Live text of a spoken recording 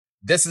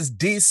This is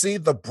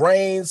DC, the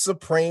brain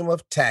supreme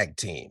of tag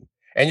team,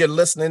 and you're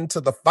listening to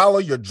the Follow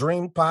Your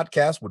Dream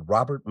podcast with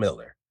Robert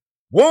Miller.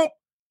 Whoop,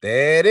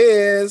 there it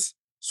is.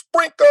 Sprinkles.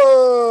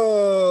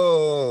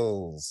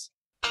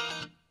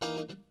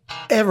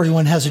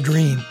 Everyone has a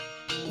dream.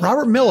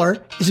 Robert Miller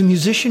is a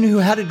musician who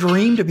had a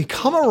dream to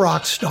become a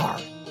rock star.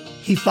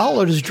 He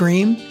followed his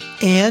dream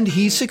and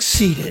he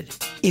succeeded.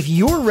 If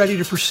you're ready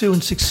to pursue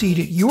and succeed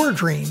at your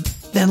dream,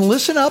 then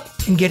listen up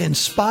and get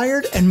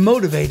inspired and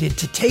motivated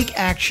to take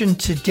action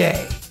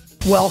today.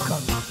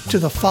 Welcome to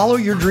the Follow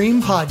Your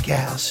Dream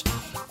podcast.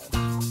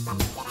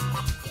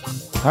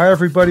 Hi,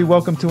 everybody.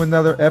 Welcome to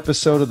another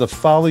episode of the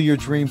Follow Your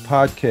Dream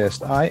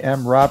podcast. I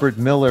am Robert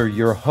Miller,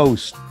 your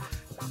host.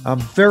 I'm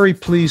very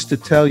pleased to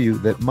tell you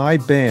that my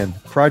band,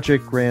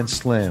 Project Grand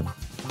Slam,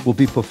 will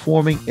be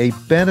performing a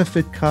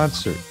benefit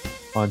concert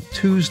on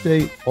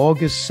Tuesday,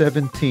 August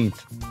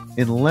 17th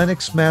in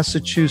Lenox,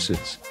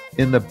 Massachusetts,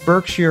 in the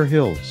Berkshire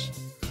Hills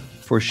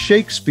for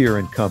Shakespeare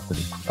and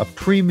Company, a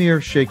premier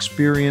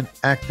Shakespearean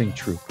acting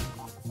troupe.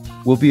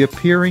 We'll be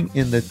appearing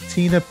in the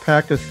Tina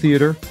Packer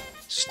Theater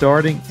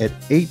starting at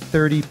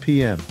 8:30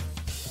 p.m.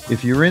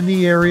 If you're in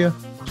the area,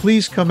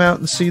 please come out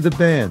and see the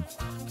band,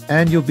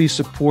 and you'll be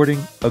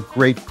supporting a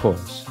great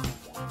cause.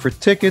 For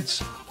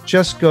tickets,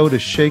 just go to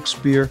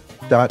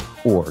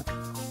shakespeare.org.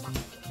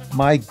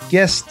 My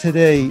guest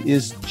today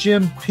is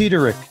Jim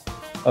Peterick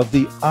of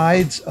the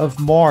Ides of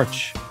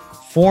March,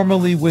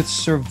 formerly with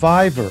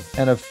Survivor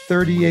and of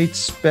 38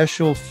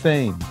 Special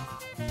fame.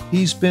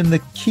 He's been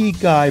the key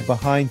guy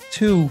behind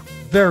two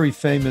very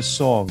famous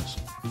songs,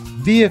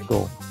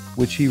 Vehicle,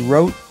 which he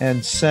wrote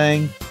and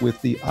sang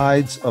with the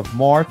Ides of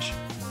March,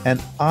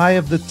 and Eye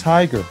of the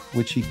Tiger,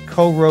 which he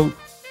co-wrote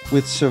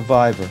with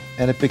Survivor,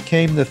 and it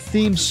became the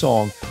theme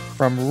song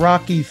from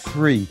Rocky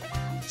III.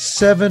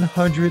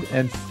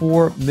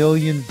 704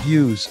 million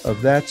views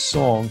of that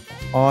song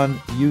on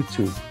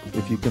YouTube,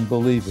 if you can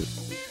believe it.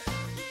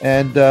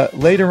 And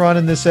later on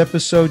in this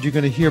episode, you're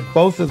going to hear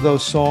both of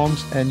those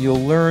songs, and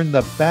you'll learn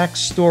the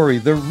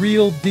backstory, the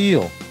real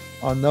deal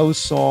on those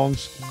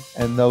songs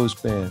and those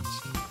bands.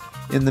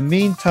 In the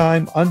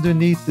meantime,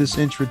 underneath this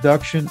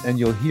introduction, and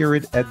you'll hear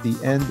it at the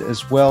end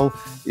as well,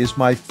 is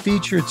my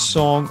featured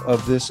song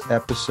of this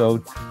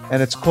episode,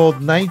 and it's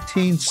called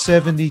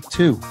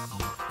 1972.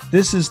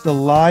 This is the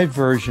live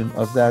version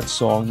of that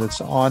song that's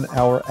on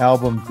our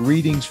album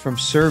Greetings from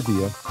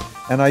Serbia.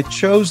 And I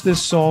chose this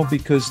song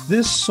because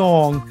this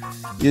song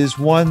is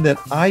one that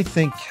I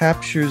think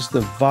captures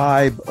the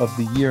vibe of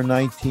the year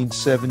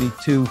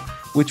 1972,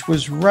 which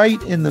was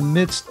right in the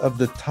midst of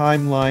the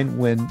timeline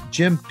when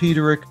Jim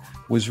Peterick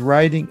was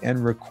writing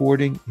and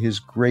recording his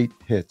great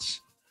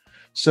hits.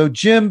 So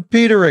Jim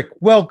Peterick,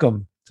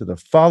 welcome to the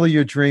Follow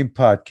Your Dream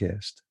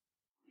podcast.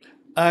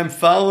 I'm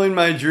following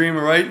my dream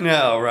right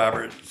now,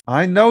 Robert.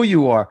 I know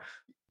you are.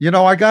 You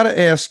know, I got to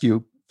ask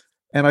you,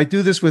 and I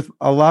do this with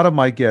a lot of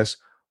my guests,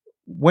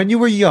 when you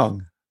were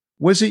young,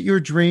 was it your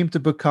dream to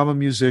become a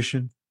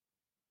musician?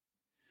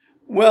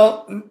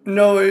 Well,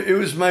 no, it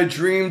was my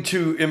dream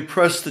to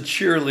impress the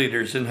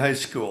cheerleaders in high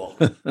school.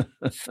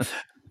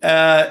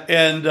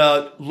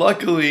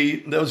 Luckily,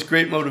 that was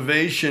great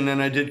motivation, and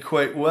I did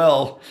quite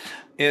well,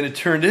 and it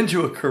turned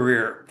into a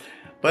career.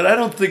 But I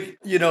don't think,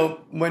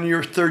 when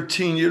you're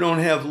 13, you don't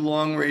have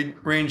long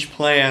range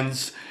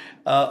plans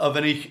of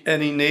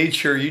any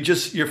nature.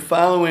 You're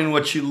following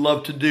what you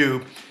love to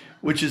do,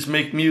 which is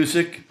make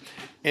music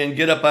and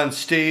get up on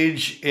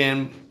stage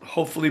and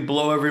hopefully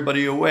blow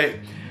everybody away.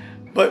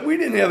 But we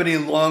didn't have any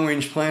long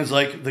range plans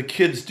like the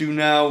kids do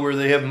now, where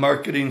they have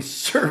marketing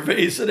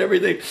surveys and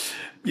everything.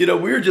 We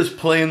were just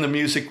playing the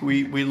music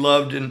we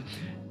loved, and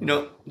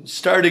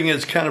starting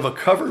as kind of a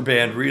cover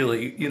band,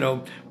 really.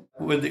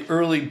 With the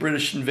early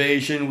British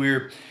invasion, we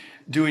were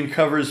doing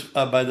covers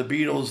by the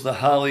Beatles, the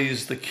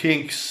Hollies, the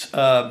Kinks,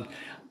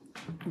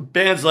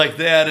 bands like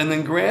that. And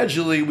then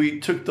gradually we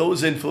took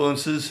those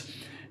influences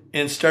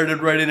and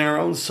started writing our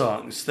own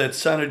songs that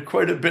sounded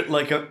quite a bit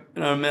like an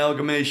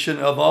amalgamation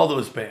of all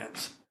those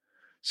bands.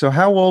 So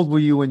how old were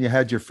you when you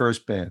had your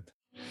first band?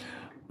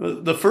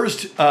 The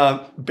first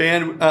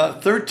band,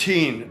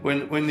 13,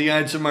 when the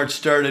Ides of March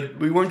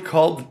started. We weren't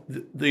called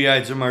the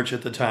Ides of March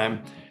at the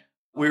time.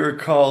 We were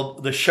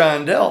called the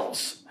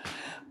Shondells.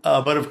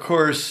 But of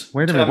course...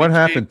 Wait a minute, what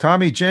happened?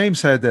 Tommy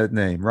James had that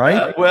name,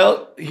 right?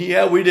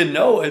 We didn't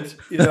know it.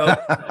 We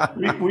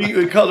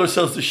called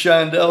ourselves the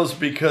Shondells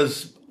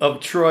because of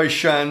Troy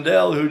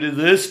Shondell, who did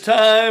This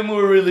Time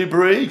We're Really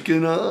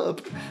Breaking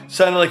Up.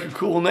 Sounded like a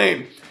cool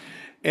name.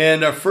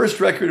 And our first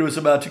record was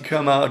about to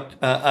come out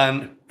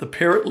on the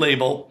Parrot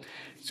label.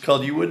 It's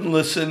called You Wouldn't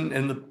Listen,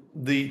 and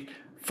the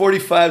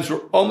 45s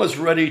were almost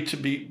ready to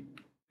be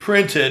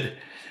printed.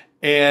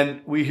 And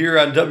we hear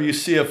on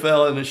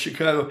WCFL in the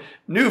Chicago,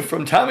 new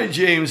from Tommy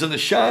James and the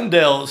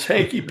Shondells,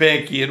 Hanky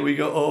Panky, and we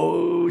go,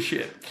 oh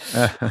shit.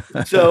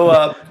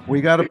 So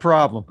we got a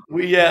problem.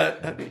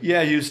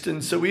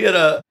 Houston. So we had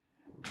a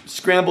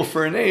scramble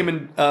for a name,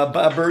 and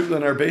Bob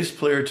Berglund, our bass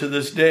player to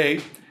this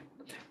day,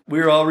 we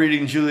were all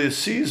reading Julius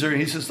Caesar, and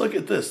he says, look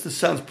at this. This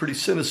sounds pretty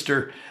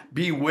sinister.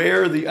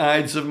 Beware the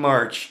Ides of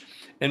March.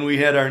 And we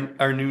had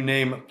our new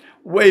name,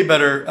 way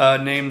better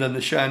name than the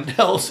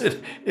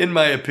Shondells, in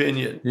my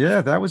opinion.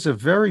 Yeah, that was a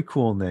very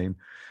cool name.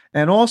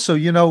 And also,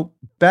 you know,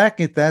 back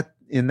in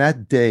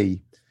that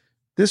day,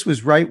 this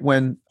was right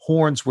when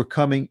horns were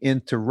coming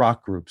into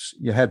rock groups.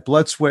 You had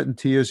Blood, Sweat, and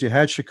Tears, you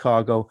had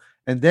Chicago,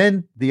 and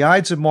then the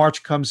Ides of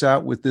March comes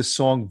out with this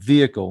song,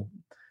 Vehicle.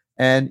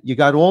 And you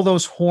got all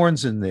those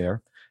horns in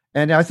there.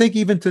 And I think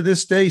even to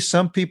this day,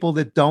 some people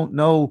that don't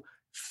know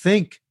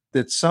think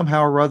that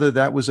somehow or other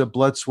that was a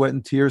Blood, Sweat,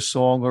 and Tears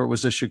song or it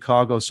was a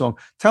Chicago song.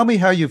 Tell me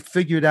how you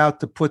figured out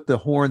to put the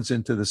horns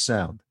into the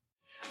sound.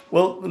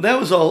 Well, that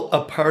was all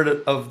a part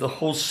of the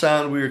whole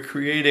sound we were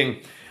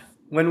creating.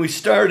 When we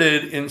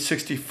started in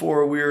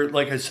 '64, we were,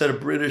 like I said, a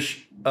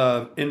British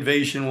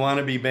invasion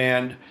wannabe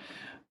band.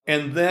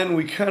 And then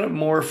we kind of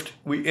morphed.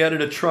 We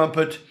added a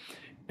trumpet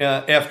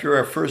after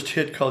our first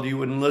hit called You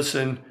Wouldn't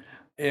Listen.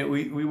 And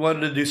we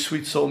wanted to do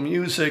sweet soul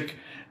music.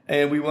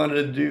 And we wanted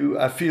to do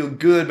I Feel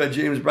Good by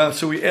James Brown.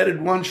 So we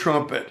added one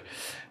trumpet.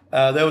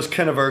 That was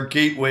kind of our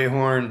gateway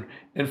horn.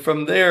 And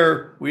from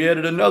there, we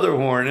added another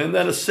horn and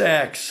then a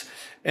sax.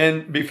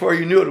 And before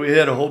you knew it, we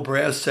had a whole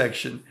brass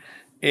section.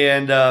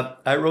 And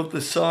I wrote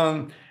this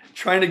song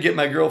trying to get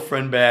my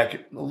girlfriend back.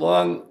 A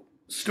long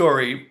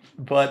story,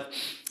 but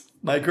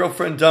my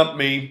girlfriend dumped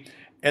me.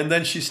 And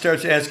then she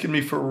starts asking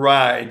me for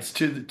rides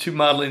to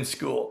modeling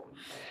school.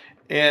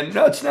 And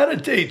no, it's not a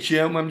date,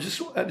 Jim. I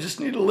just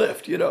need a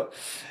lift, you know.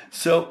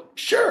 So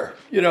sure,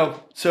 you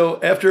know.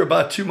 So after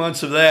about 2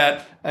 months of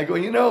that, I go,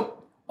 you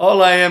know,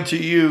 all I am to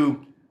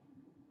you,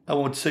 I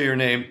won't say your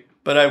name,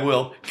 but I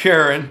will,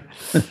 Karen.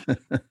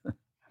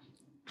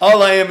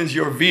 All I am is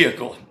your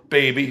vehicle,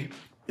 baby,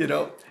 you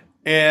know.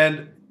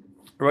 And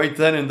right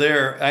then and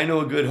there, I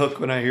know a good hook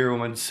when I hear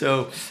one.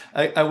 So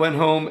I went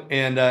home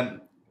and I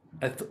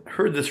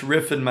heard this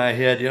riff in my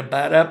head, you know,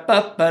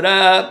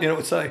 ba-da-ba-ba-da, you know,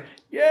 it's like,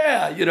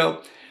 yeah, you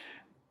know.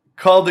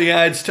 Called the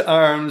Ides to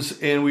Arms,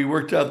 and we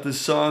worked out this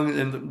song,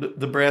 and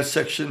the brass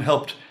section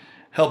helped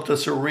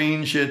us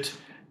arrange it.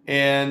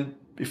 And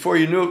before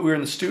you knew it, we were in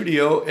the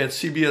studio at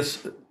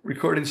CBS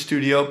Recording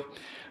Studio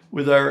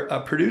with our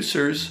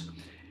producers,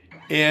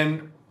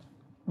 and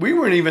we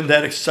weren't even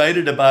that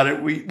excited about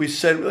it. We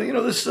said, well, you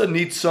know, this is a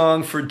neat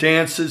song for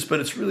dances, but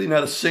it's really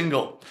not a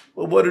single.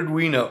 Well, what did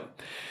we know?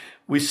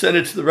 We sent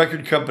it to the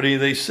record company.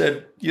 They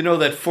said, you know,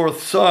 that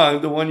fourth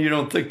song, the one you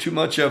don't think too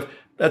much of,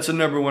 that's a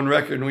 #1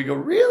 record. And we go,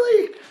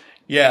 really?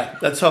 Yeah,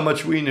 that's how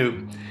much we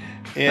knew.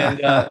 And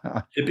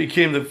it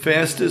became the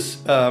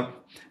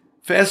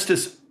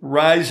fastest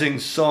rising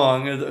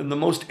song, and the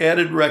most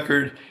added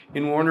record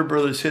in Warner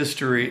Brothers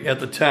history at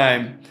the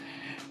time.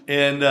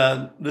 And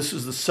this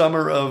was the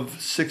summer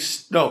of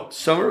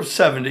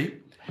 70,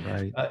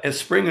 right? As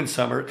spring and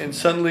summer. And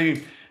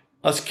suddenly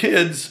us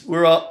kids,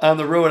 we're all on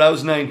the road. I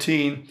was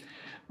 19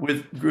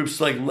 with groups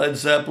like Led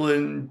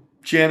Zeppelin,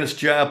 Janis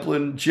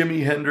Joplin,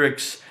 Jimi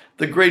Hendrix,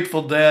 The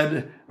Grateful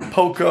Dead,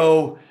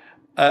 Poco.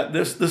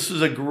 This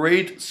was a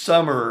great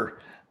summer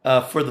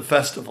for the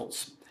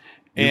festivals.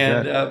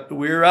 And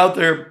we were out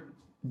there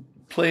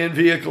playing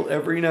Vehicle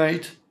every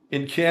night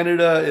in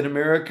Canada, in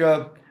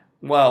America.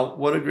 Wow,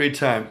 what a great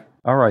time.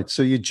 All right,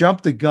 so you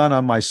jumped the gun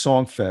on my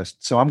song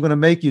fest. So I'm going to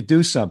make you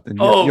do something.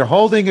 Oh. You're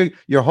holding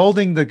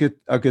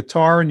a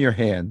guitar in your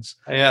hands.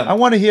 I am. I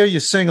want to hear you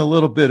sing a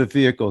little bit of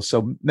Vehicle.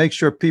 So make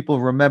sure people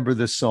remember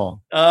this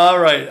song. All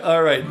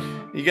right.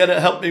 You got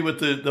to help me with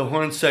the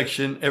horn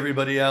section,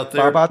 everybody out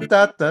there.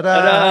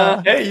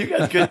 Ba-ba-da-da-da. Hey, you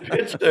got good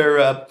pitch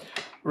there,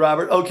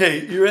 Robert.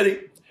 Okay, you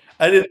ready?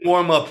 I didn't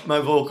warm up my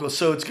vocals,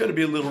 so it's going to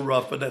be a little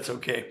rough, but that's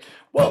okay.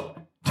 1,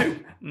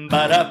 2.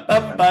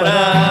 Ba-da-ba-ba-da-da.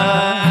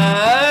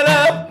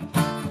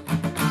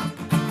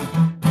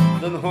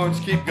 Then the horns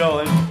keep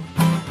going.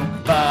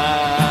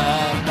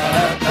 Ba-ba-da-ba-ba-da.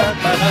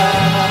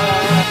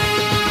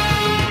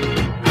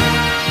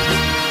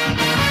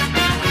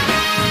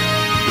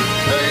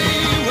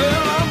 Hey,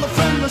 well, I'm a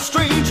friendless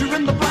stranger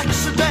in the black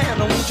sedan.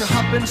 Won't you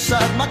hop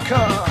inside my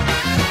car?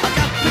 I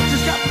got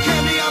pictures, got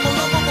candy, I'm a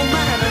lovable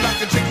man, and I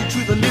can take you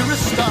to the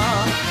nearest star.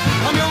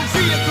 I'm your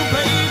vehicle,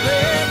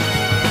 baby.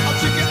 I'll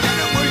take you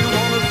anywhere you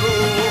wanna go.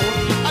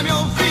 I'm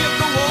your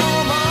vehicle,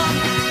 woman.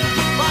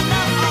 By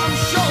now I'm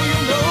sure you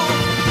know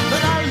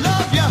that I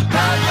love you,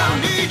 I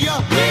need you,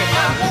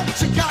 I want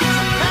you, got to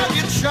have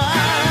your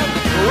child.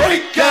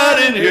 Right God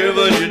in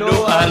heaven, you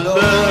know I love.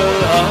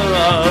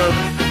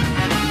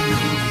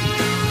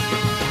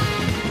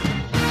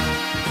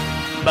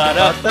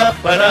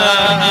 Ba-da-ba-ba-da.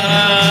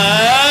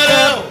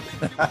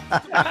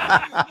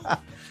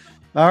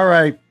 All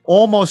right,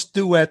 almost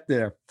duet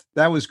there.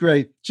 That was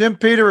great. Jim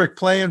Peterick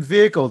playing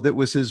Vehicle. That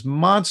was his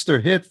monster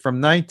hit from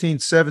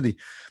 1970.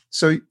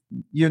 So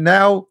you're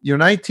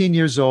 19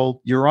 years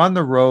old. You're on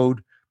the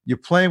road. You're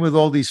playing with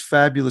all these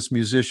fabulous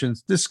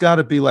musicians. This got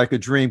to be like a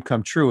dream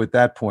come true at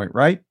that point,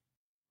 right?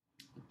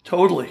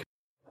 Totally.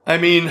 I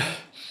mean,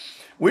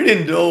 we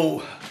didn't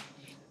know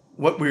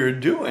what we were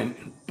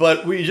doing,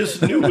 but we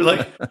just knew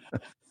like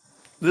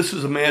this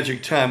was a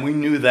magic time. We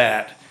knew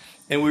that.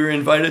 and we were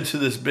invited to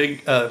this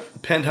big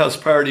penthouse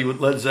party with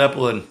Led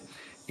Zeppelin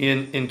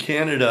in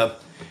Canada.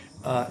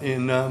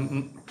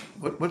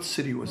 What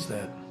city was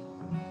that?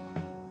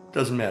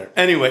 Doesn't matter.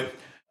 Anyway,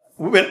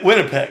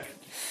 Winnipeg.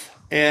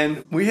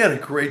 And we had a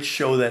great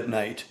show that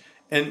night.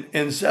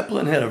 And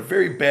Zeppelin had a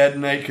very bad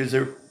night because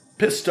they were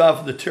pissed off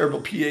at the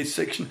terrible PA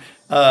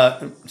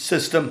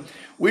system.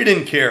 We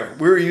didn't care.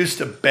 We were used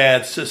to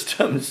bad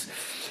systems.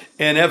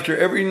 And after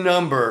every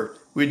number,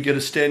 we'd get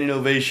a standing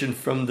ovation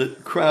from the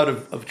crowd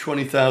of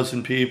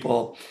 20,000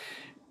 people.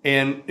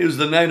 And it was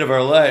the night of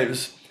our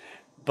lives.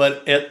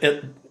 But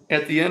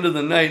at the end of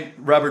the night,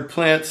 Robert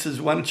Plant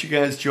says, why don't you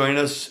guys join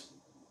us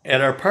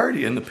at our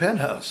party in the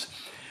penthouse?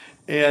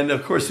 And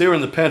of course, they were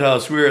in the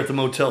penthouse. We were at the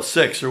Motel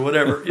 6 or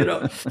whatever,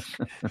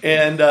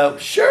 And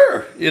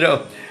sure,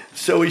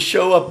 So we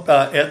show up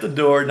at the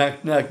door,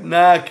 knock, knock,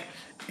 knock,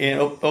 and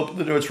open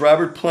the door. It's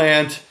Robert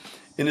Plant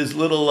in his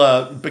little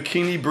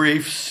bikini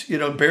briefs,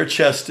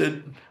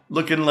 bare-chested,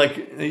 looking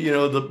like,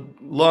 the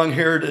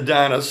long-haired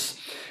Adonis.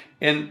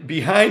 And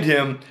behind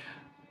him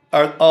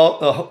are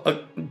all a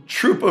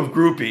troop of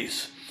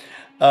groupies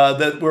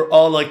that were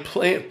all like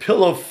playing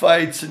pillow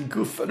fights and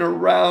goofing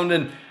around.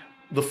 And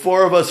the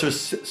four of us are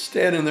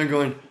standing there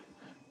going,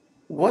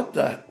 what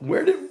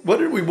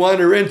did we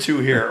wander into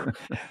here?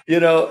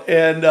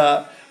 And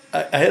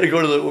I had to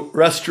go to the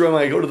restroom.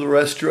 I go to the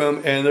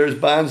restroom, and there's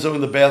Bonzo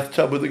in the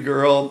bathtub with a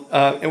girl.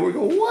 And we're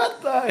going,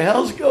 what the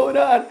hell's going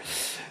on?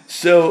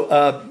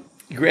 So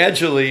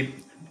gradually,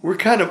 we're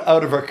kind of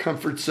out of our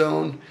comfort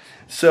zone.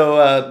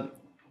 So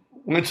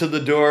went to the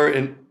door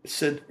and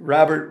said,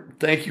 Robert,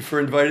 thank you for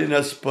inviting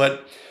us,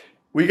 but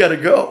we got to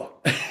go.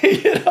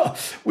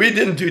 We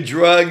didn't do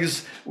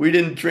drugs. We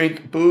didn't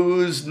drink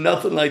booze,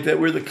 nothing like that.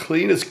 We're the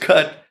cleanest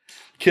cut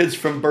kids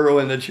from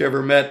Berwyn that you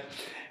ever met.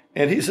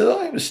 And he said,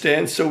 I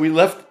understand. So we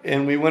left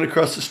and we went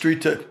across the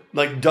street to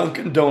like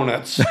Dunkin'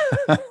 Donuts.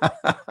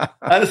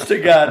 Honest to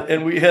God.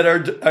 And we had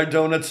our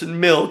donuts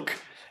and milk.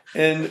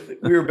 And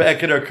we were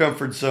back in our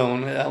comfort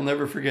zone. I'll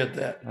never forget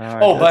that. Right.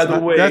 By the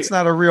way, that's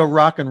not a real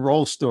rock and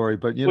roll story,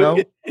 but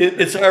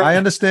it's our. I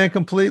understand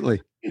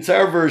completely. It's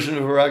our version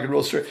of a rock and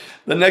roll story.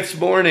 The next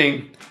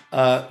morning,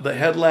 the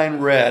headline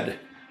read,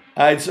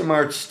 Ides of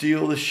March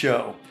steal the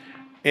show.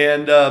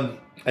 And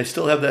I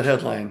still have that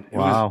headline. It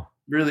was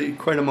really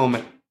quite a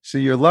moment. So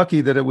you're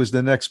lucky that it was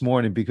the next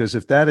morning, because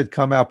if that had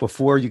come out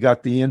before you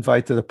got the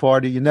invite to the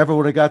party, you never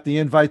would have got the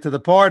invite to the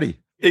party.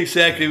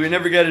 Exactly. We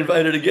never got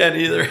invited again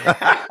either.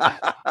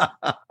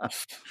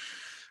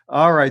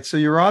 All right. So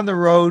you're on the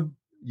road.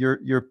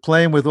 You're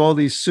playing with all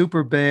these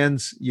super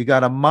bands. You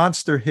got a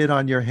monster hit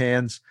on your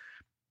hands.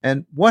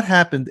 And what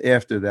happened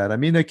after that? I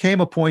mean, there came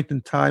a point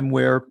in time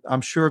where I'm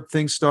sure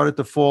things started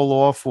to fall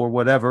off or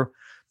whatever.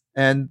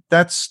 And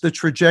that's the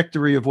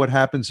trajectory of what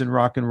happens in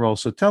rock and roll.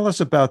 So tell us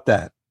about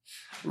that.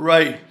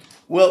 Right.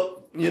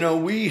 Well,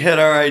 we had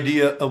our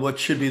idea of what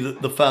should be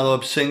the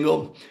follow-up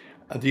single.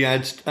 The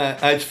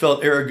Ides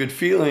Felt Era Good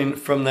Feeling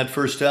from that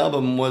first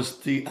album was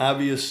the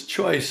obvious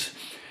choice.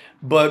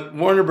 But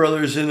Warner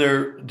Brothers, in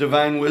their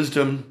divine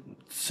wisdom,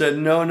 said,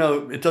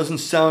 no, it doesn't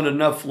sound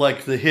enough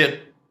like the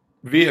hit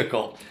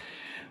Vehicle.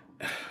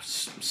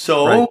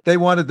 So right. They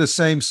wanted the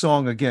same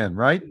song again,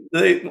 right?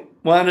 They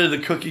wanted the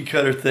cookie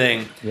cutter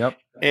thing. Yep.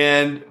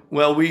 And,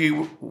 well, we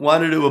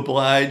wanted to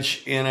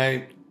oblige,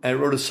 and I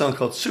wrote a song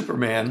called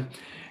Superman,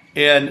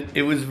 and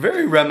it was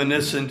very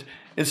reminiscent.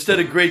 Instead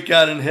of Great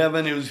God in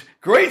Heaven, it was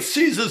Great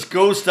Caesar's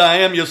Ghost, I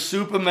Am Your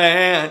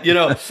Superman.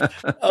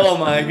 Oh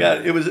my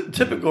God. It was a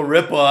typical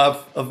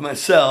ripoff of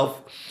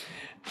myself.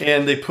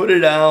 And they put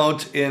it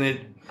out, and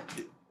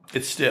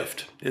it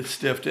stiffed. It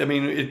stiffed. I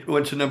mean, it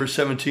went to number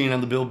 17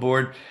 on the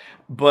Billboard,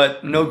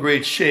 but no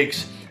great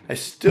shakes. I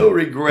still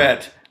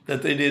regret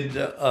that they did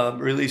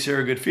release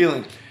Era Good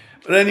Feeling.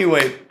 But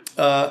anyway,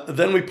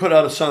 then we put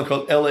out a song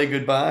called L.A.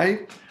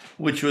 Goodbye,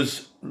 which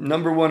was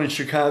number 1 in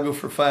Chicago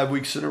for 5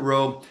 weeks in a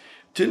row.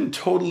 Didn't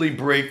totally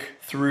break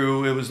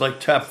through. It was like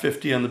top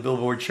 50 on the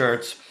Billboard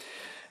charts.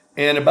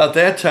 And about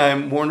that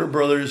time, Warner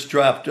Brothers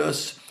dropped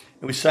us,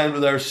 and we signed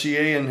with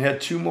RCA and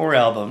had 2 more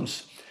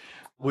albums,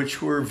 which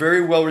were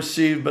very well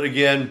received, but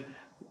again,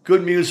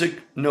 good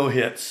music, no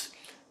hits.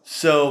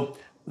 So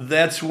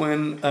that's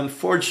when,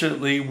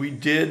 unfortunately, we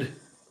did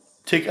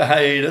take a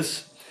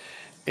hiatus.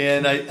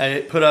 And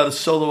I put out a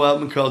solo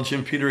album called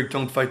Jim Peterick,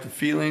 Don't Fight the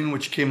Feeling,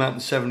 which came out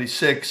in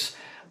 '76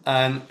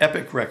 on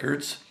Epic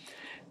Records.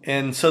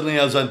 And suddenly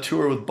I was on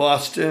tour with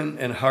Boston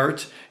and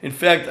Heart. In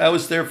fact, I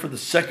was there for the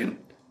second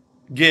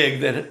gig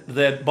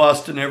that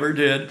Boston ever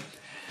did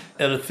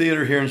at a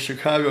theater here in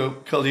Chicago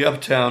called the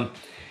Uptown.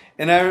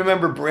 And I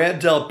remember Brad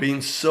Delp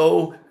being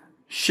so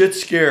shit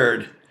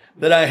scared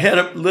that I had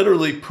to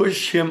literally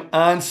push him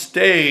on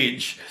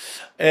stage.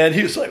 And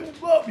he was like,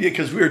 well,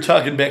 because we were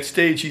talking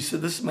backstage. He said,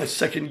 this is my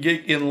second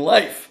gig in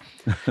life.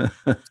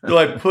 So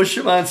I push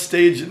him on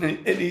stage, and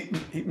he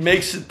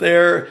makes it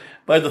there.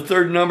 By the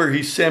third number,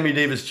 he's Sammy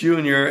Davis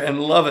Jr.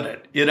 and loving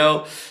it,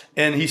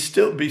 And he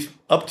still,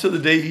 up to the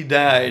day he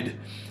died,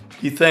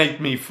 he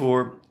thanked me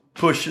for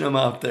pushing him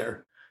out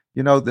there.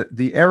 You know,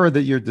 the era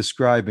that you're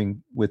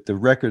describing with the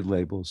record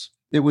labels,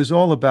 it was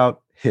all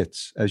about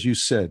hits, as you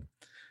said.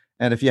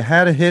 And if you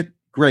had a hit,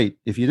 great.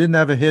 If you didn't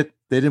have a hit,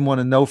 they didn't want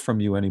to know from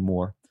you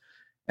anymore.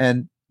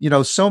 And, you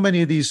know, so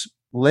many of these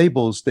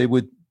labels, they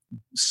would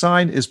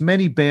sign as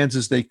many bands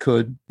as they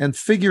could, and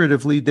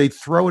figuratively, they'd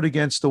throw it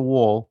against the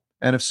wall.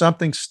 And if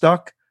something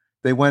stuck,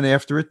 they went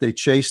after it, they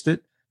chased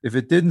it. If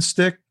it didn't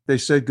stick, they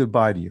said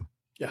goodbye to you.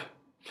 Yeah.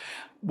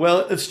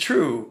 Well, it's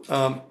true.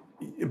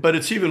 But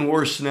it's even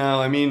worse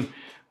now. I mean,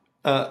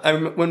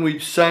 when we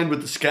signed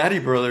with the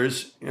Scotti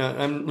Brothers,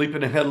 I'm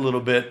leaping ahead a little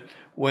bit.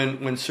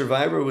 When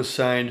Survivor was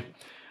signed,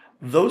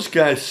 those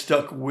guys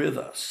stuck with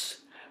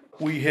us.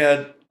 We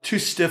had 2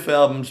 stiff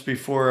albums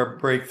before our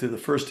breakthrough. The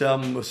first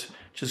album was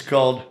just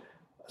called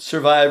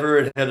Survivor.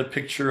 It had a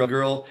picture of a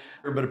girl,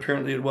 but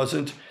apparently it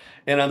wasn't.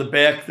 And on the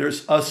back,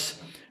 there's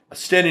us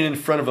standing in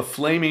front of a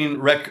flaming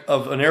wreck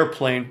of an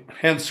airplane.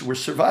 Hence, we're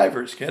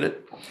survivors, get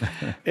it?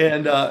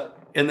 And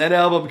that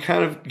album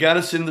kind of got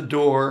us in the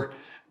door.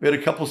 We had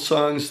a couple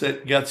songs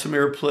that got some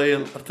airplay,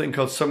 a thing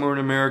called Somewhere in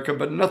America,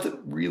 but nothing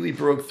really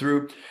broke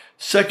through.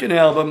 Second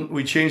album,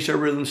 we changed our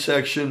rhythm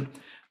section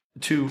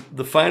to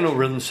the final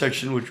rhythm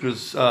section, which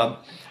was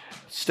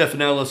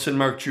Stephen Ellis and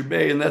Mark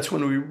Jubé, and that's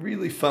when we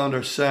really found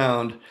our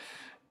sound.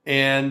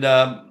 And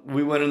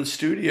we went in the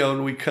studio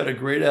and we cut a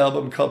great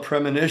album called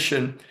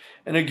Premonition.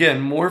 And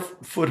again, more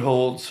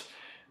footholds,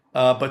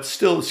 but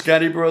still the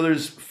Scotti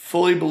Brothers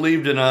fully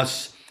believed in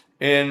us.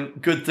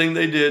 And good thing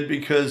they did,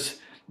 because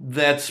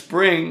that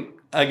spring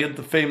I get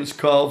the famous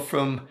call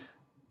from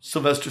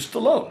Sylvester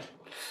Stallone.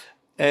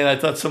 And I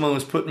thought someone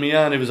was putting me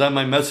on. It was on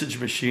my message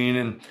machine.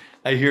 And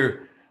I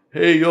hear,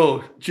 "Hey,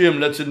 yo, Jim,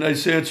 that's a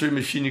nice answering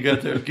machine you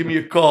got there. Give me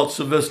a call, it's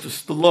Sylvester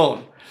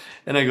Stallone."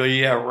 And I go,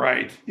 "Yeah,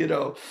 right." You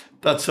know,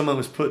 thought someone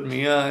was putting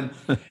me on.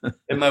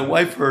 And my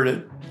wife heard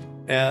it,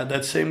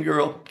 that same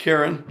girl,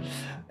 Karen.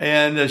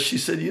 And she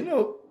said, "You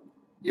know,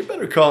 you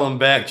better call him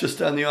back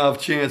just on the off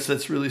chance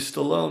that's really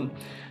Stallone."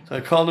 So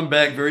I called him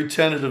back very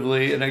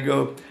tentatively, and I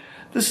go,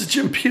 "This is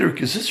Jim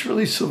Peterick. Is this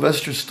really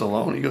Sylvester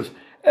Stallone?" He goes,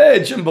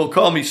 "Hey, Jimbo,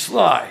 call me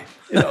Sly."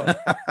 You know,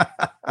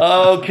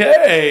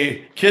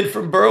 okay, kid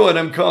from Berwyn,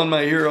 I'm calling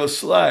my hero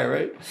Sly,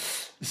 right?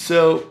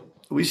 So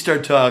we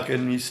start talking,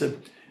 and he said,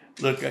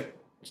 "Look,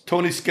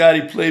 Tony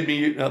Scotti played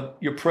me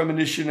your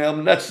Premonition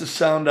album. That's the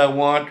sound I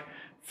want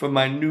for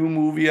my new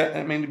movie.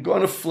 I mean,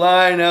 Gonna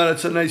Fly now,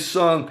 that's a nice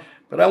song,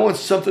 but I want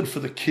something for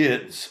the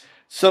kids,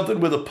 something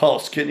with a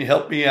pulse. Can you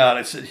help me out?"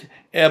 I said,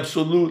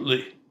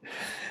 "Absolutely."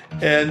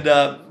 And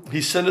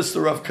he sent us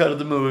the rough cut of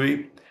the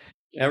movie.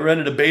 I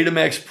rented a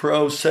Betamax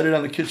Pro, set it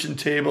on the kitchen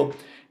table,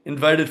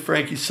 invited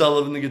Frankie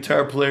Sullivan, the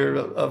guitar player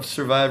of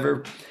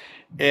Survivor,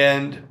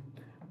 and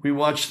we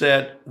watched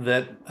that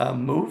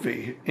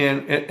movie.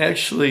 And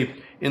actually,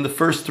 in the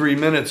first 3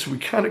 minutes, we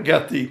kind of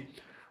got the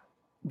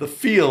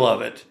feel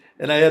of it.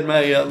 And I had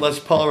my Les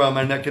Paul around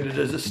my neck, and it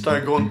just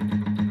started going,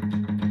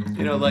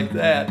 you know, like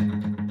that.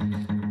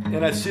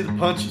 And I see the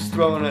punches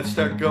thrown, and I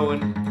start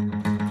going.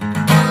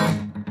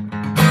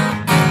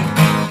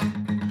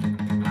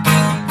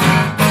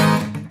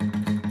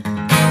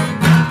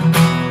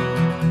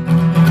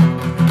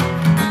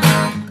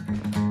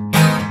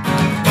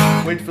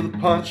 Wait for the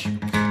punch.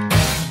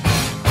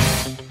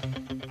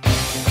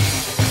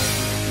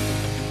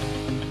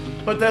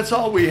 But that's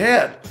all we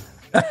had.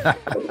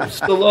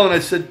 Stallone, I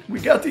said, "We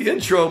got the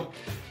intro,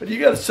 but you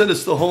got to send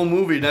us the whole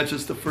movie, not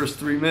just the first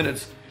 3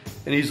 minutes."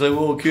 And he's like,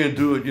 "Well, can't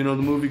do it. You know,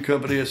 the movie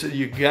company." I said,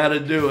 "You got to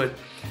do it."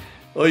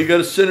 "Oh, you got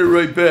to send it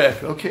right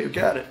back." "Okay,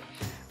 got it."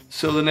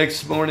 So the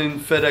next morning,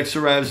 FedEx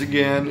arrives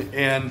again,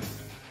 and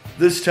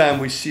this time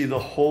we see the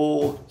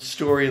whole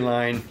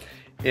storyline.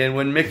 And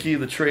when Mickey,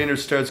 the trainer,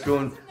 starts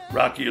going,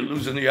 "Rocky, you're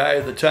losing the eye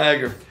of the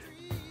tiger.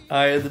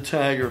 Eye of the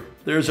tiger.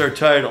 There's our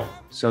title."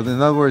 So in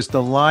other words,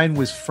 the line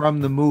was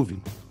from the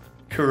movie.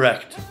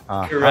 Correct.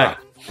 Uh-huh. Correct.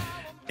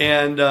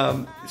 And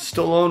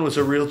Stallone was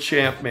a real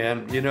champ,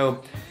 man. You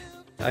know,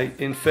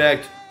 in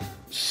fact,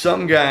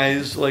 some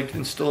guys, like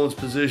in Stallone's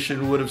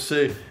position, would have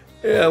said,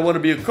 "Yeah, I want to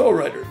be a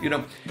co-writer," you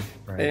know.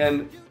 Right.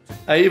 And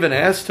I even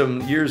asked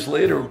him years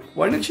later,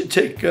 "Why didn't you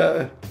take,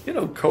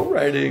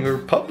 co-writing or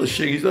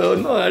publishing?" He said, "Oh,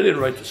 no, I didn't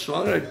write the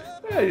song.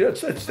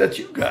 That's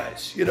you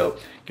guys, you know."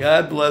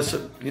 God bless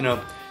him, you know.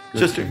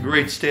 Just a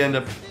great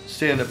stand-up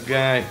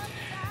guy.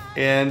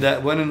 And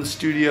went in the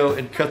studio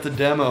and cut the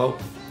demo.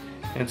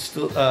 And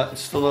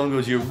Stallone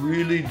goes, "You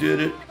really did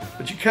it,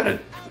 but you kind of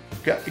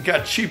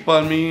got cheap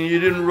on me. You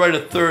didn't write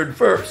a third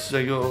verse."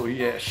 I go, "Oh,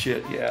 yeah,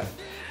 shit, yeah."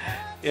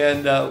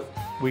 And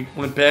we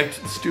went back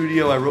to the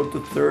studio. I wrote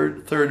the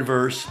third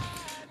verse.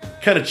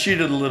 Kind of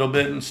cheated a little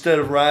bit. Instead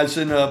of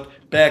rising up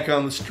back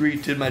on the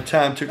street, did my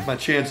time, took my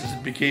chances.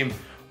 It became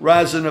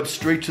rising up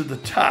straight to the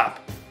top.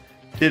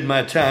 Did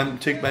my time,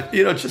 take my,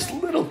 just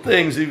little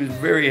things. He was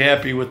very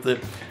happy with the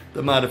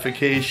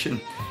modification.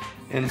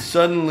 And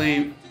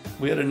suddenly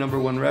we had a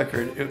 #1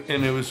 record,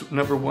 and it was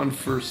 #1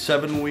 for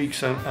 7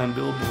 weeks on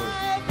Billboard.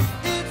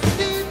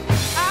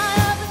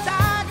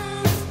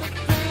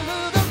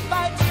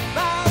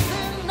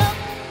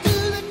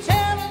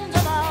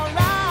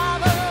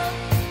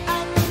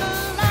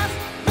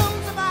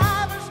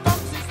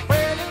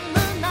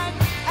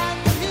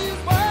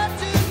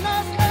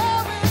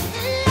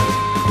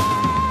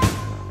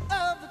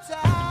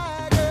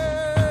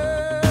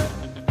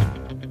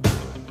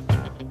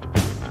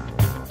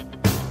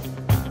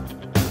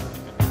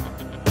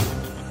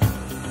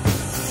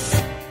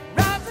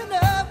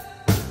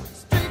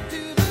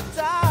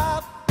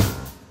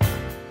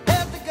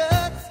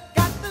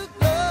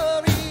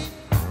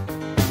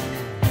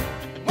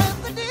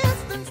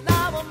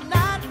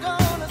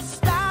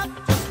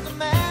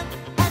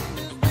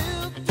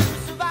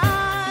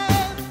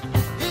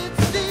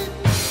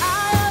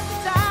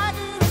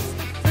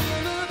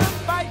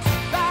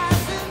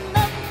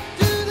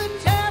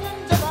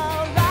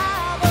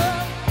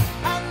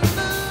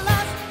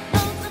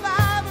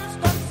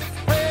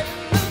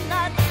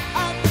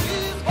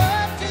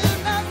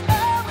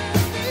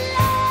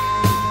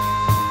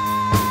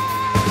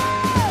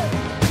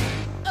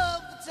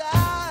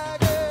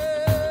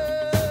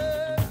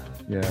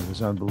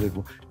 is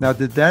unbelievable. Now,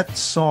 did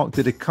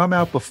it come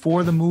out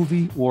before the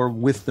movie or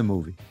with the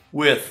movie?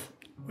 With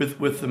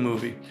the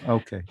movie.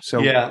 Okay. So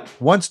yeah.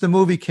 Once the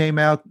movie came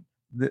out,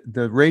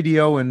 the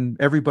radio and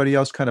everybody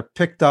else kind of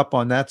picked up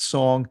on that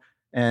song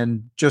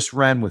and just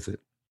ran with it.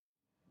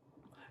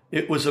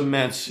 It was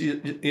immense.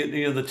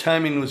 The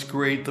timing was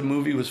great. The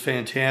movie was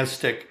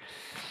fantastic.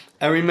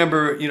 I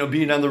remember,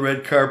 being on the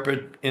red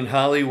carpet in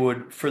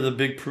Hollywood for the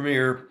big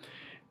premiere,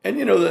 and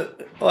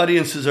the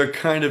audiences are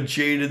kind of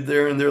jaded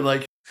there, and they're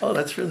like, "Oh,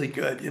 that's really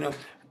good."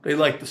 They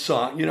like the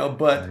song,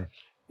 but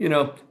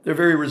they're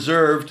very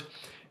reserved,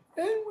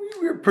 and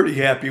we were pretty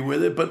happy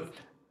with it. But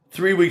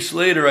 3 weeks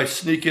later, I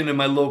sneak into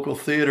my local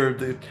theater,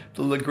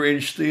 the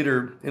LaGrange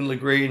Theater in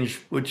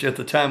LaGrange, which at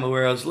the time of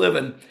where I was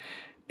living.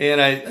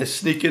 And I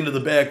sneak into the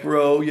back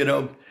row,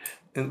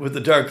 and with the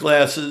dark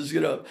glasses,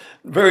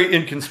 very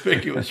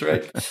inconspicuous,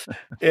 right?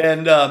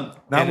 And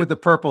not with the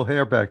purple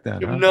hair back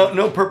then. Huh?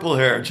 No purple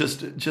hair,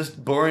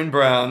 just boring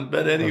brown.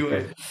 But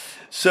anyway, okay.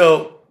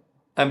 So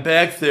I'm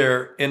back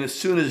there, and as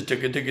soon as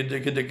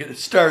it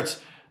starts,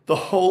 the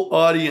whole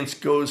audience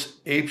goes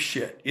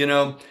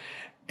apeshit,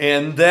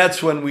 and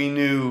that's when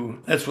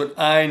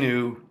I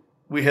knew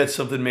we had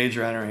something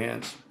major on our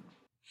hands.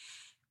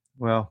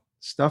 Well,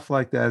 stuff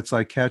like that, it's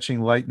like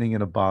catching lightning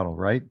in a bottle,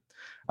 right?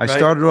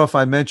 Started off,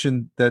 I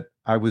mentioned that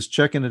I was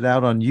checking it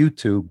out on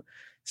YouTube,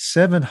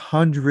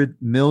 700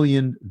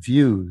 million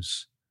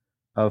views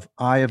of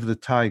Eye of the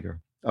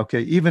Tiger. Okay,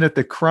 even at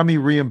the crummy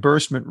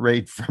reimbursement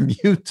rate from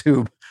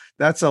YouTube,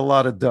 that's a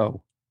lot of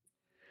dough.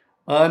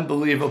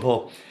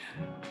 Unbelievable.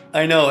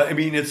 I know. I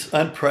mean, it's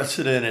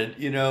unprecedented.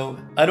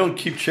 I don't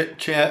keep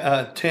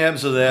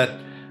tabs of that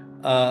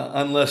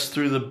unless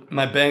through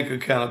my bank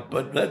account,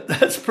 but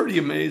that's pretty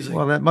amazing.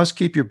 Well, that must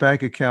keep your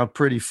bank account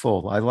pretty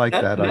full. I like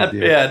that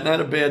idea.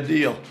 Not a bad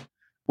deal.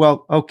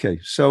 Well,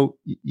 okay, so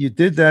you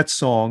did that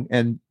song,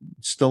 and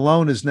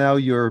Stallone is now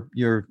your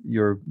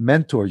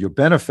mentor, your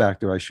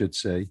benefactor, I should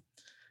say.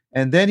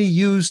 And then he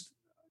used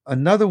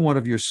another one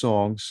of your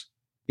songs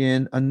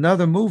in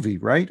another movie,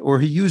 right? Or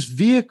he used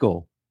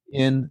Vehicle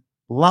in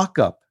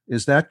Lockup.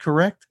 Is that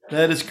correct?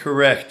 That is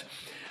correct.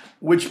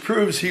 Which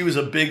proves he was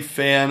a big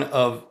fan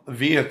of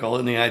Vehicle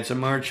in the Ides of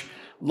March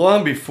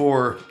long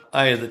before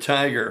Eye of the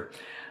Tiger.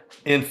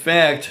 In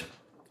fact,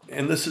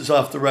 and this is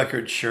off the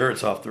record. Sure,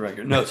 it's off the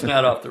record. No, it's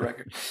not off the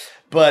record.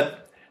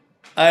 But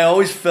I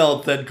always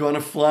felt that Gonna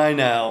Fly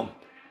Now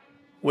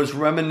was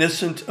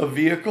reminiscent of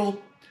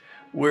Vehicle,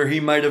 where he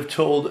might have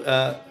told,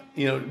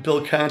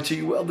 Bill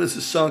Conti, well, there's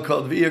a song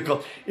called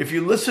Vehicle. If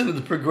you listen to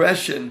the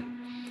progression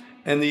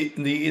and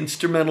the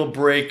instrumental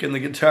break and the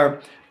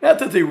guitar, not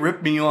that they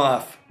ripped me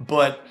off,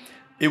 but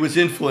it was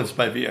influenced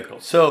by Vehicle.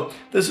 So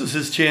this was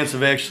his chance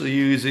of actually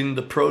using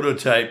the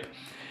prototype.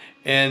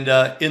 And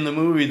in the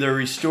movie, they're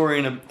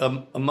restoring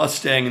a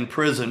Mustang in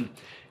prison.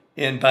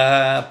 And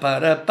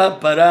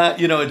ba-ba-da-ba-ba-da,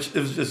 it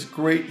was just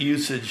great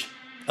usage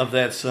of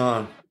that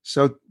song.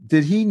 So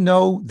did he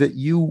know that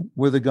you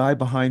were the guy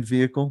behind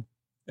Vehicle?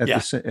 Yeah.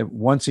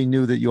 Once he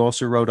knew that you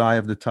also wrote Eye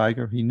of the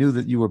Tiger, he knew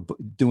that you were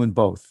doing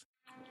both.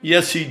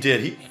 Yes, he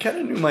did. He kind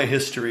of knew my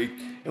history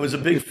and was a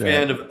big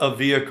fan of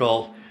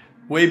Vehicle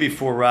way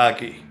before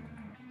Rocky,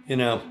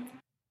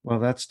 Well,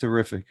 that's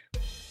terrific.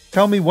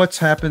 Tell me what's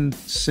happened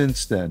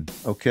since then,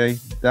 okay?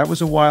 That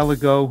was a while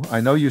ago.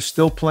 I know you're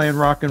still playing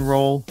rock and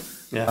roll.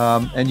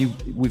 Yeah. And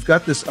we've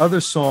got this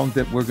other song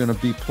that we're going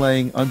to be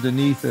playing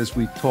underneath as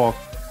we talk,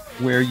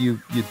 where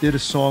you did a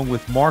song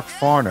with Mark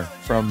Farner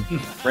from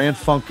Grand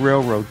Funk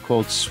Railroad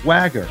called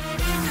Swagger.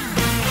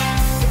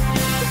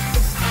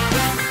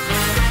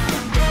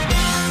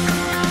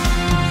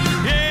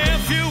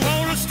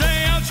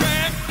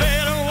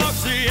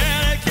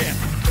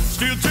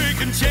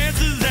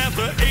 Chances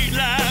after 8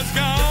 lives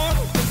gone.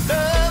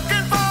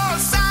 Looking for a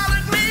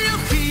solid meal.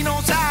 He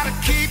knows how to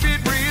keep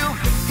it real.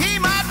 He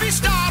might be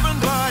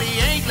starving, but he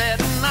ain't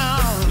letting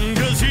on.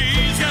 'Cause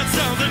he's got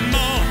something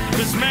more.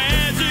 There's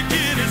magic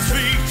in his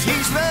feet.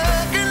 He's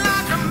looking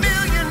like a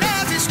million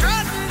as he's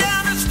strutting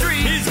down the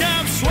street. He's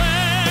got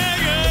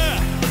swagger.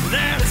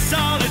 That's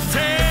all it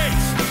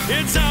takes.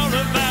 It's all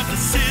about the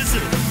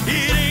sizzle.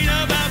 It ain't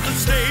about the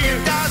stage.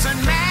 It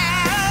doesn't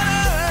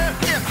matter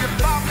if you're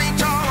bubbly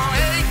tall or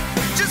eight.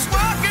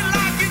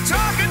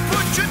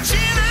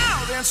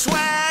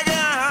 Swagger.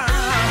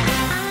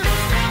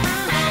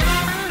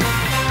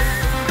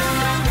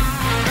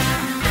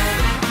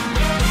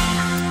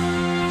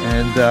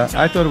 And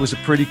I thought it was a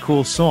pretty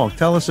cool song.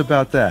 Tell us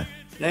about that.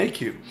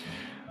 Thank you.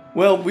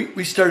 Well,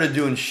 we started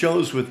doing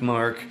shows with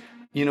Mark.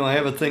 I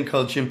have a thing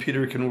called Jim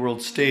Peterkin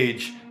World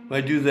Stage.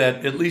 I do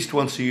that at least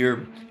once a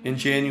year in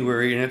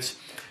January, and it's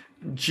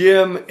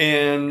Jim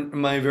and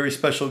my very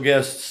special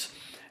guests.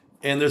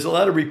 And there's a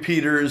lot of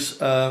repeaters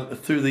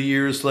through the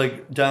years,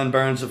 like Don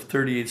Barnes of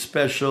 38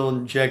 Special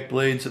and Jack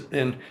Blades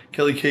and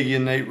Kelly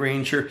Kagan Night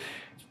Ranger.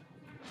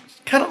 It's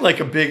kind of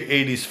like a big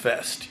 80s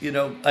fest.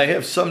 I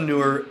have some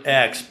newer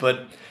acts,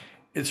 but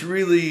it's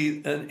really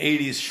an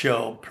 80s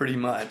show pretty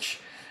much.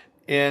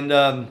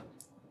 And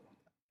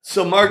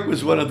so Mark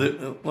was one of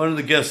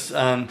the guests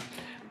on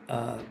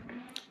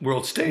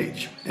World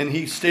Stage. And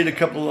he stayed a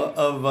couple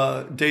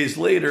of days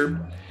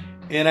later,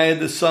 and I had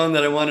this song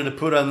that I wanted to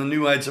put on the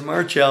new Ides of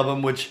March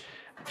album, which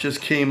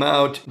just came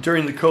out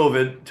during the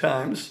COVID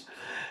times,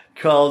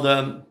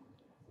 called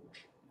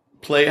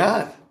Play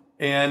On.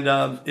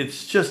 And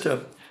it's just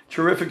a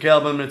terrific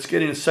album. It's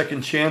getting a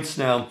second chance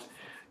now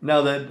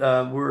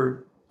that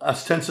we're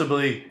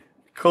ostensibly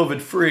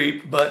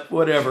COVID-free, but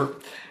whatever.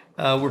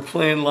 We're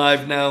playing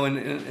live now, and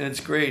it's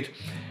great.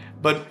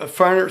 But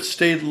Farner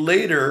stayed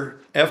later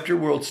after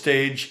World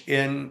Stage,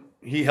 and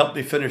he helped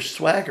me finish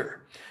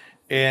Swagger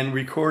and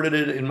recorded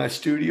it in my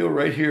studio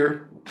right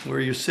here where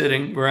you're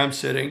sitting, where I'm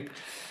sitting.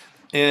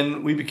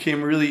 And we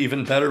became really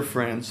even better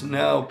friends.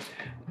 Now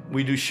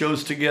we do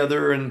shows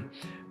together, and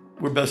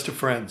we're best of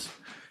friends.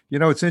 You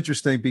know, it's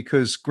interesting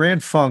because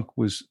Grand Funk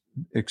was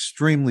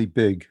extremely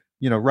big,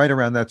 you know, right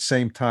around that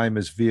same time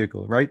as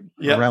Vehicle, right?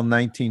 Yep. Around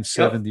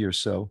 1970 or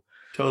so.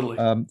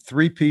 Totally.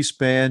 Three-piece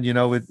band, you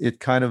know,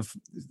 it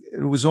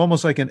was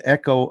almost like an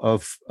echo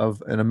of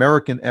an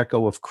American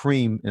echo of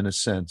Cream in a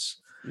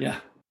sense. Yeah.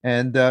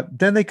 And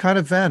then they kind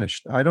of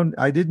vanished.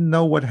 I didn't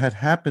know what had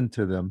happened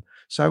to them.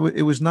 So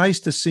it was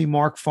nice to see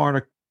Mark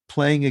Farner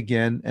playing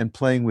again and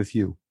playing with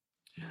you.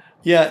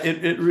 Yeah,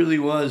 it really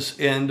was.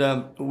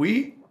 And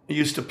we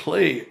used to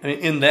play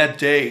in that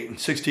day, in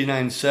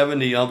 69,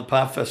 70, all the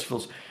pop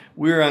festivals.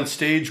 We were on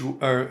stage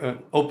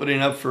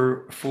opening up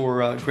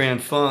for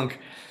Grand Funk.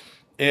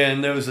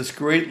 And there was this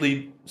great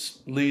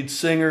lead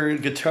singer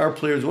and guitar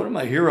player, one of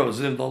my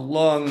heroes, and the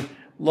long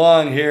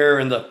hair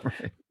and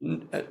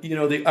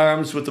the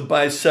arms with the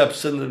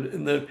biceps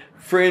and the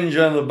fringe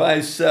on the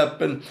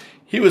bicep, and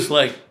he was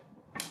like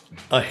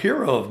a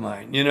hero of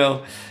mine, you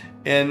know.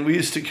 And we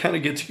used to kind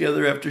of get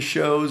together after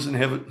shows and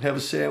have a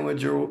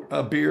sandwich or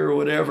a beer or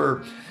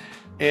whatever.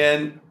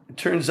 And it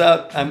turns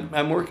out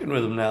I'm working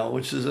with him now,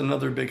 which is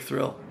another big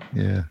thrill.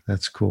 Yeah,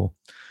 that's cool.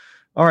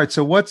 All right,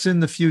 so what's in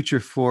the future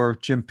for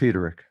Jim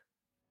Peterick?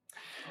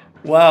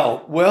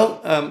 Wow. Well,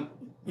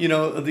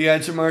 the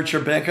Ides of March are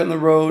back on the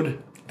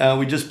road.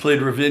 We just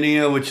played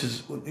Ravinia, which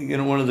is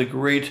one of the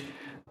great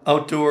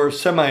semi-outdoor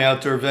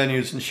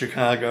venues in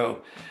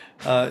Chicago.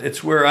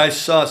 It's where I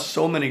saw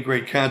so many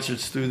great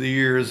concerts through the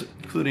years,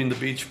 including the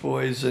Beach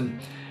Boys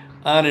and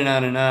on and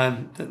on and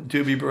on, the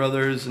Doobie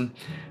Brothers, and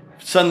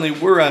suddenly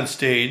we're on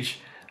stage,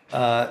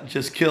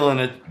 just killing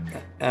it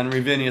on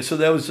Ravinia. So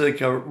that was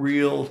like a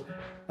real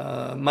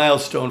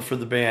milestone for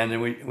the band,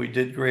 and we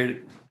did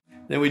great.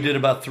 Then we did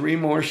about 3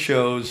 more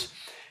shows,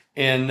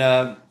 and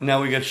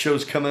now we got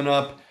shows coming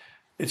up.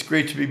 It's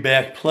great to be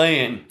back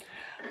playing.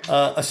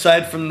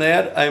 Aside from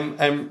that,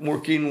 I'm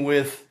working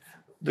with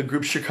the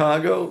group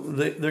Chicago.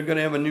 They're going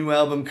to have a new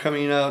album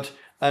coming out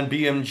on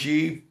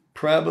BMG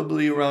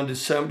probably around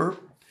December,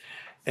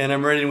 and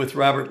I'm writing with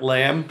Robert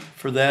Lamb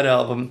for that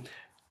album.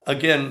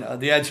 Again,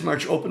 the Ides of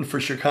March opened for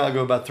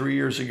Chicago about 3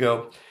 years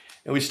ago,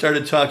 and we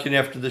started talking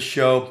after the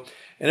show.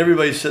 And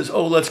everybody says,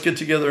 oh, let's get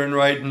together and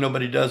write, and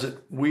nobody does it.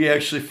 We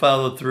actually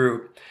followed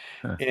through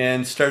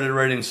and started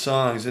writing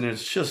songs. And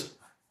it's just,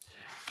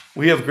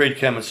 we have great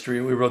chemistry.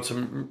 We wrote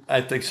some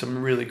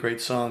really great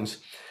songs.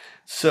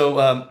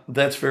 So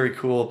that's very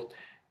cool.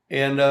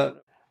 And Dennis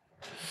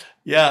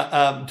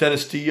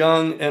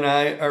DeYoung and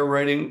I are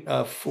writing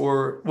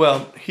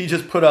he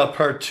just put out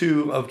part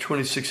 2 of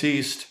 26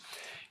 East.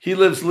 He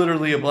lives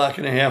literally a block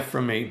and a half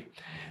from me,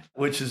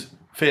 which is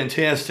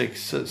fantastic.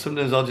 So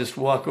sometimes I'll just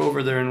walk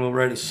over there and we'll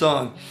write a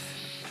song.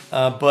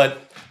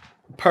 But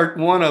part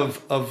 1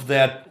 of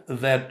that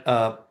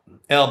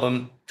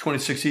album,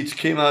 26 East,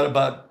 came out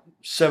about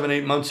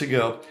 7-8 months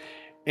ago.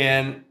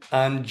 And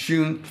on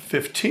June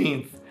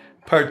 15th,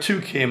 part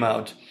 2 came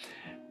out.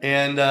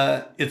 And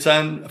it's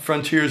on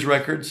Frontiers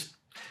Records.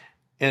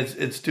 And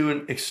it's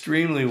doing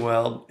extremely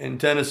well. And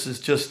Dennis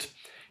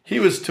he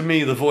was to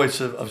me the voice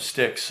of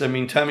Styx. I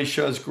mean, Tommy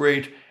Shaw's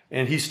great,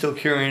 and he's still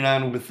carrying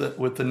on with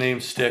the name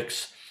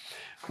Styx,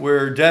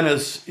 where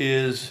Dennis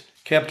is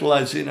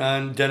capitalizing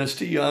on Dennis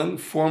DeYoung,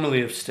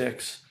 formerly of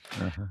Styx,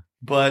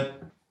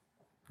 but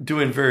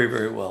doing very,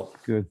 very well.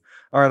 Good.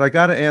 All right, I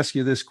got to ask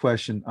you this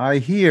question. I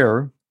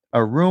hear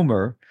a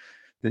rumor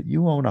that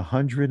you own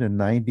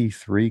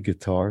 193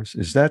 guitars.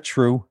 Is that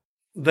true?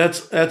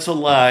 That's a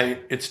lie.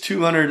 It's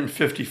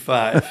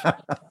 255.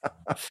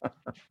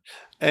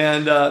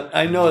 And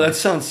I know that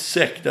sounds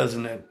sick,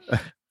 doesn't it?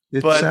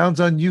 It sounds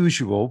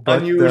unusual.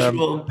 But,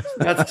 unusual,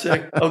 not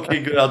sick.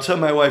 Okay, good. I'll tell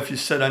my wife you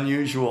said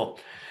unusual.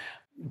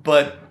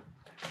 But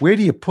where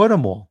do you put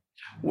them all?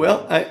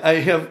 Well, I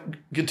have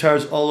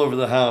guitars all over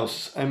the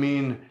house. I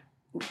mean,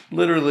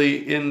 literally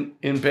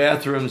in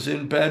bathrooms,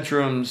 in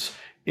bedrooms,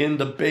 in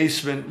the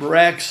basement,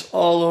 racks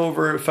all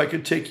over. If I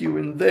could take you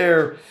in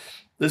there,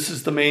 this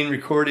is the main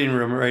recording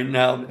room right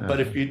now.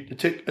 But if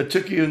I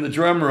took you in the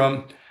drum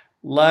room,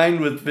 lined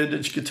with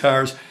vintage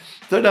guitars,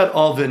 they're not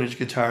all vintage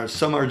guitars.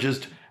 Some are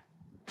just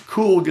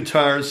cool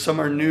guitars.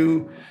 Some are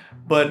new.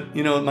 But,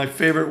 my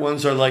favorite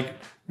ones are like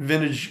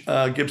vintage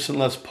Gibson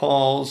Les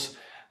Pauls,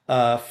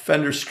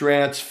 Fender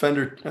Strats,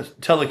 Fender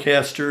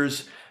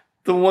Telecasters,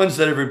 the ones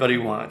that everybody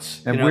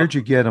wants. And where'd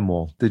you get them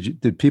all?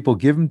 Did people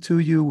give them to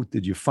you?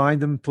 Did you find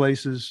them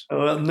places?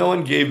 Well, no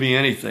one gave me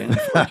anything,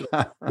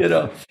 you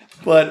know.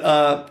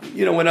 But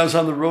you know, when I was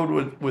on the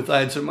road with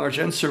Ides of March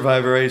and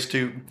Survivor, I used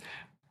to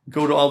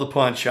go to all the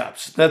pawn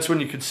shops. That's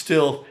when you could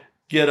still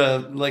get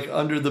a like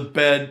under the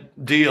bed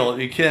deal.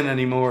 You can't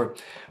anymore.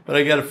 But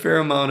I got a fair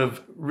amount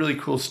of really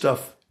cool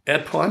stuff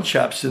at pawn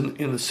shops in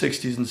the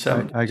 60s and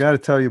 70s. I got to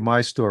tell you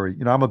my story.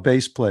 You know, I'm a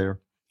bass player.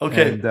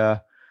 Okay. And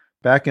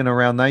back in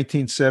around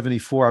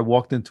 1974, I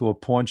walked into a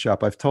pawn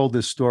shop. I've told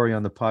this story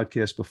on the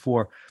podcast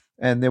before.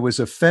 And there was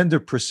a Fender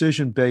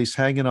Precision bass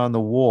hanging on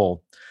the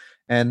wall.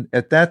 And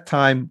at that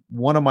time,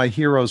 one of my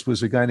heroes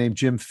was a guy named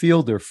Jim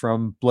Fielder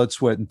from Blood,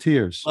 Sweat, and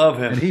Tears. Love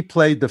him. And he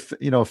played the,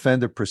 you know,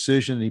 Fender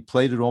Precision. And he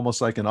played it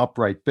almost like an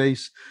upright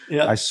bass.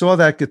 Yeah. I saw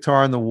that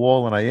guitar on the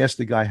wall, and I asked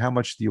the guy, "How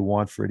much do you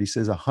want for it?" He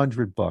says,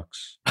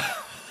 $100.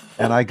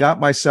 And I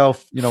got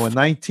myself, you know, a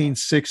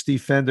 1960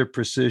 Fender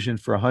Precision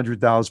for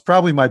 $100.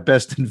 Probably my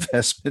best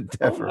investment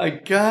ever. Oh my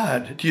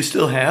God. Do you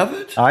still have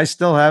it? I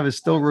still have it,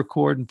 still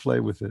record and play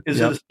with it.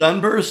 Is it a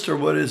Sunburst or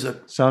what is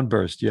it?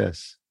 Sunburst,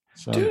 yes.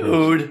 Sunburst.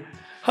 Dude,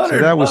 $100. So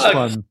that was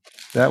fun.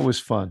 That was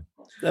fun.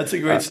 That's a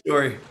great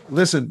story.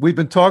 Listen, we've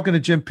been talking to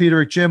Jim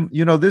Peterick. Jim,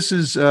 you know, this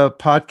is a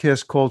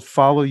podcast called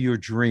Follow Your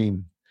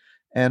Dream.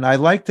 And I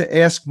like to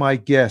ask my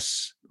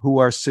guests who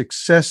are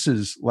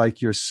successes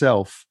like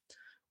yourself,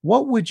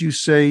 what would you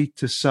say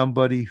to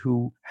somebody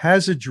who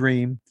has a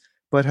dream,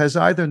 but has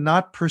either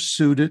not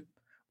pursued it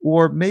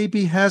or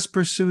maybe has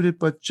pursued it,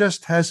 but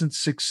just hasn't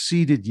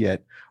succeeded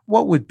yet?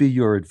 What would be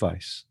your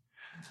advice?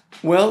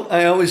 Well,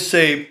 I always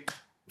say,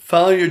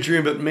 follow your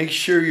dream, but make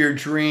sure your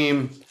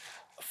dream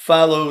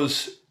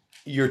follows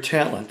your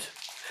talent.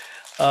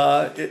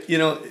 You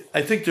know,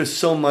 I think there's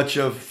so much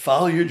of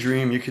follow your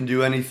dream, you can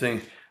do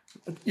anything.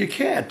 You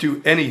can't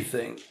do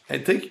anything. I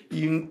think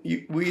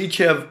we each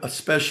have a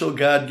special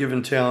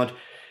God-given talent.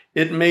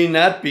 It may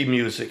not be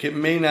music. It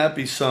may not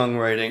be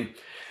songwriting.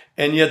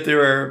 And yet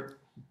there are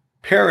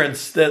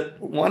parents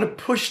that want to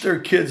push their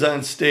kids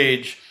on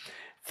stage.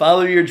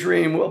 Follow your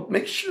dream. Well,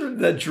 make sure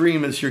that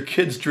dream is your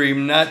kid's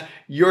dream, not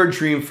your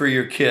dream for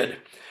your kid.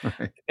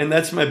 Right. And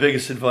that's my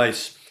biggest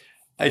advice.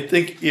 I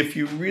think if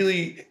you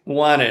really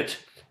want it,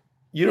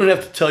 you don't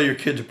have to tell your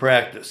kid to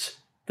practice.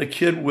 The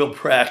kid will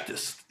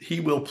practice. He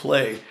will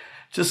play.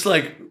 Just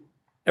like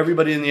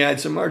everybody in the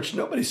Ides of March,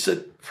 nobody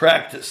said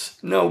practice.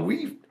 No,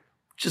 we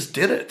just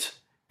did it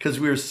because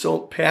we were so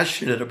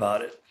passionate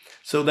about it.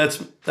 So that's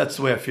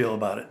the way I feel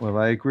about it. Well,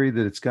 I agree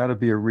that it's got to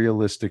be a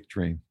realistic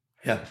dream.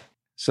 Yeah.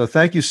 So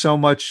thank you so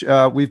much.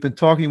 We've been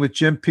talking with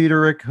Jim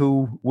Peterick,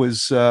 who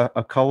was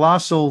a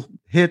colossal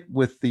hit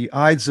with the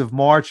Ides of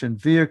March and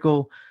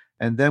Vehicle,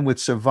 and then with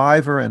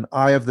Survivor and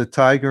Eye of the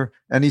Tiger.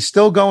 And he's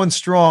still going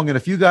strong. And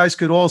if you guys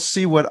could all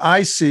see what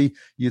I see,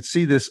 you'd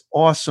see this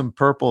awesome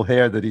purple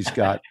hair that he's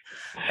got.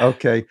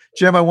 Okay.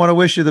 Jim, I want to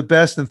wish you the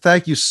best. And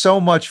thank you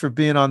so much for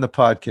being on the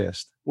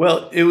podcast.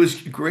 Well, it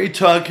was great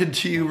talking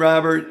to you,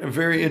 Robert.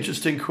 Very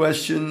interesting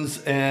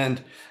questions.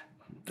 And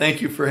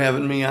thank you for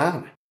having me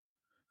on.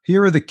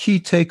 Here are the key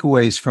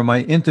takeaways from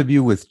my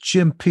interview with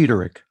Jim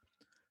Peterick.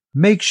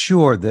 Make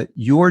sure that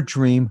your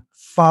dream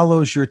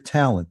follows your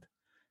talent.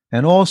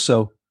 And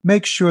also,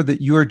 make sure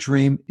that your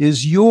dream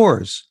is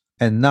yours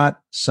and not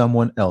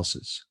someone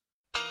else's.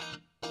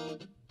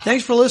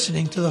 Thanks for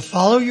listening to the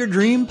Follow Your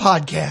Dream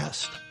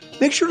podcast.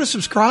 Make sure to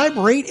subscribe,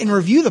 rate, and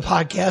review the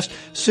podcast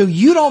so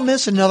you don't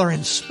miss another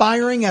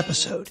inspiring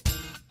episode.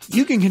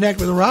 You can connect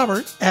with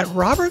Robert at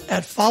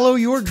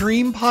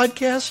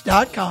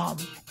followyourdreampodcast.com.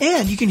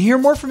 And you can hear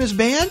more from his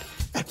band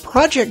at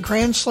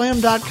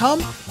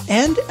projectgrandslam.com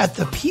and at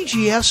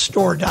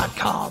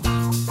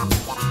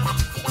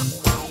thepgsstore.com.